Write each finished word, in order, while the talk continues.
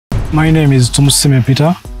My name is Tumusiime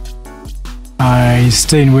Peter. I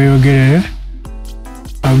stay in Weyogere.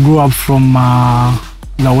 I grew up from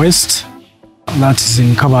the West, that is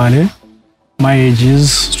in Kabale. My age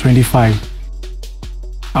is 25.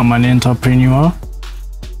 I'm an entrepreneur.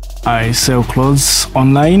 I sell clothes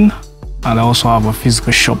online and I also have a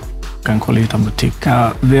physical shop. You can call it a boutique.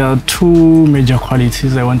 There are two major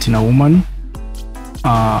qualities I want in a woman.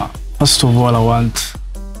 First of all, I want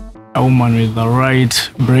a woman with the right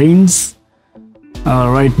brains. The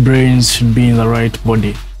right brains should be in the right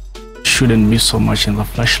body. Shouldn't be so much in the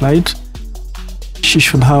flashlight. She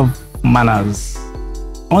should have manners.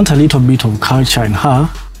 I want a little bit of culture in her,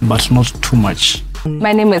 but not too much.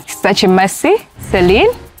 My name is Tumusiime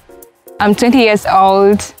Celine. I'm 20 years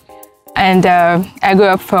old and I grew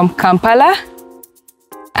up from Kampala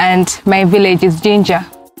and my village is Ginger.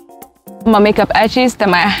 I'm a makeup artist,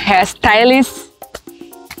 I'm a hairstylist,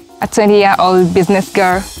 a 20-year-old business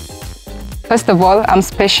girl. First of all, I'm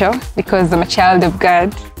special because I'm a child of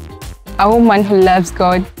God. A woman who loves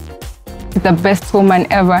God is the best woman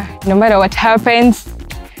ever. No matter what happens,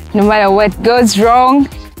 no matter what goes wrong,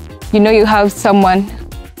 you know you have someone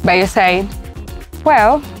by your side.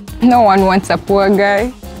 Well, no one wants a poor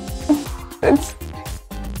guy.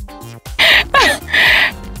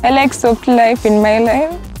 I like soft life in my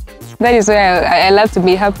life. That is why I love to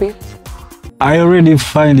be happy. I already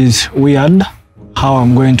find it weird how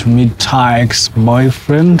I'm going to meet her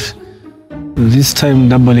ex-boyfriend, this time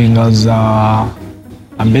doubling as a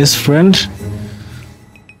best friend.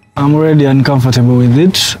 I'm already uncomfortable with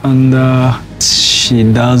it, and she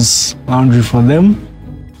does laundry for them.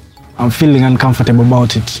 I'm feeling uncomfortable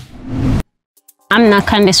about it. I'm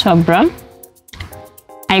Nakande Swabra.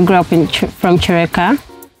 I grew up from Chireka.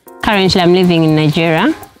 Currently, I'm living in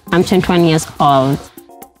Nigeria. I'm 21 years old.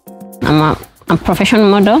 I'm a professional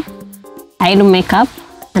model. I do makeup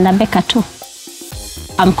and a baker too.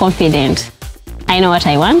 I'm confident. I know what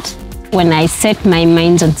I want. When I set my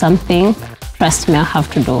mind on something, trust me, I have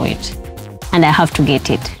to do it. And I have to get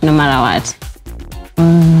it, no matter what.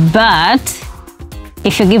 But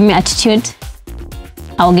if you give me attitude,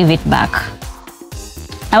 I'll give it back.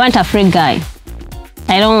 I want a free guy.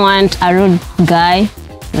 I don't want a rude guy,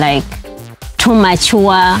 like too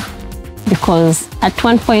mature, because at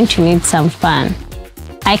one point you need some fun.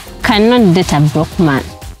 I cannot date a broke man.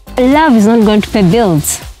 Love is not going to pay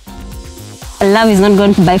bills. Love is not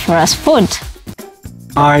going to buy for us food.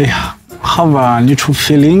 I have a little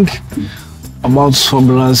feeling about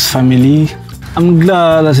Swabra's family. I'm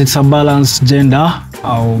glad that it's a balanced gender.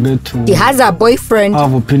 I'll get to He has a boyfriend.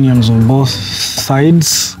 have opinions on both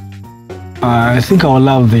sides. I think I'll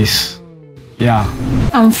love this. Yeah.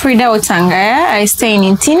 I'm Frida Otangaya. I stay in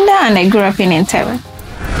Ntinda and I grew up in Entebbe.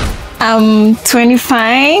 I'm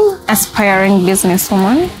 25, aspiring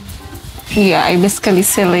businesswoman. Yeah, I basically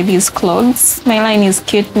sell ladies' clothes. My line is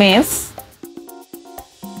Cute Mess.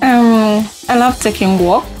 I love taking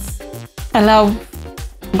walks. I love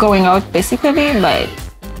going out basically, but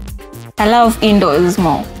I love indoors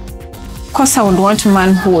more. Of course, I would want a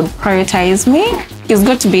man who would prioritize me. He's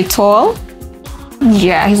got to be tall.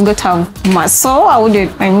 Yeah, he's got to have muscle.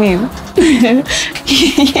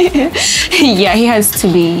 Yeah, he has to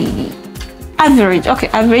be average. Okay,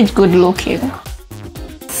 average, good looking.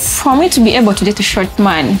 For me to be able to date a short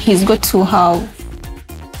man, he's got to have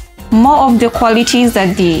more of the qualities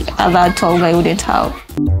that the other tall guy wouldn't have.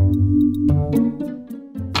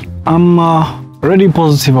 I'm really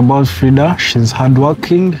positive about Frida. She's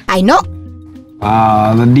hardworking. I know.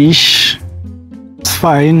 The dish, it's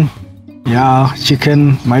fine. Yeah,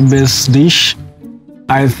 chicken, my best dish.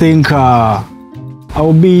 I think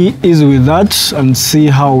I'll be easy with that and see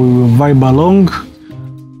how we will vibe along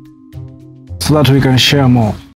so that we can share more.